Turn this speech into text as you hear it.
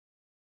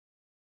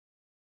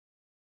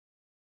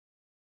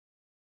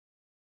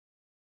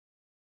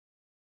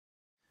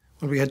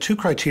Well, we had two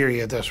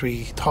criteria that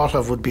we thought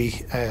of would be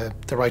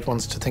the right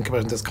ones to think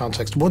about in this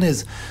context. One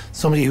is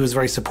somebody who is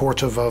very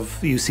supportive of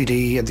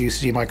UCD and the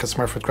UCD Michael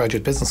Smurfit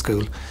Graduate Business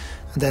School,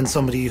 and then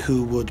somebody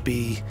who would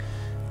be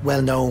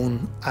well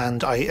known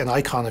and an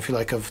icon, if you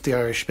like, of the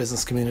Irish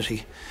business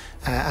community.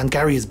 And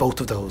Gary is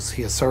both of those.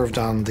 He has served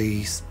on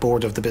the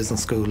board of the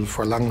business school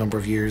for a long number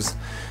of years,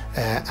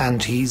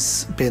 and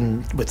he's been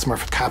with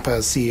Smurfit Kappa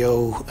as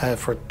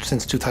CEO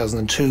since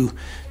 2002,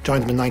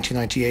 joined them in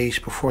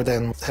 1998, before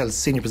then held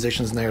senior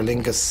positions in Aer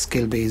Lingus,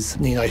 Gilbey's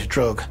and United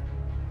Drug.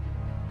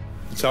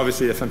 It's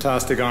obviously a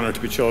fantastic honour to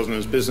be chosen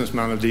as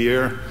Businessman of the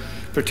Year,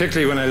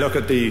 particularly when I look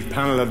at the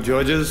panel of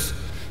judges,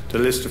 the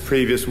list of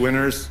previous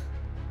winners.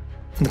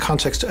 In the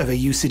context of a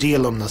UCD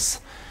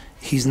alumnus,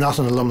 he's not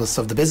an alumnus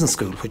of the business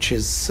school, which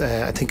is,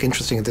 I think,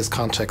 interesting in this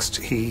context.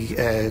 He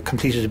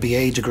completed a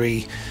BA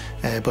degree,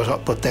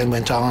 but then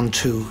went on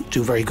to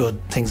do very good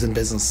things in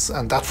business.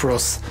 And that, for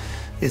us,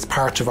 is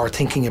part of our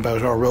thinking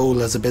about our role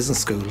as a business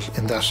school,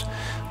 in that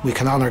we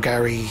can honour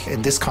Gary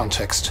in this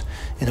context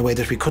in a way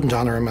that we couldn't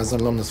honour him as an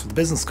alumnus of the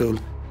business school.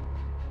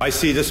 I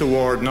see this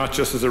award not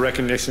just as a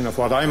recognition of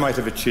what I might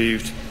have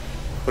achieved,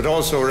 but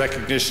also a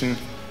recognition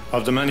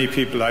of the many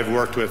people I've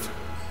worked with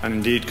and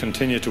indeed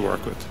continue to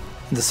work with.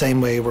 In the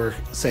same way, we're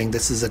saying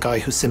this is a guy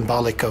who's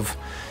symbolic of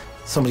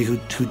somebody who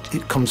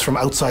comes from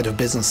outside of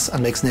business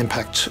and makes an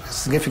impact, a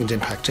significant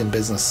impact in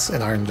business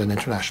in Ireland and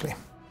internationally.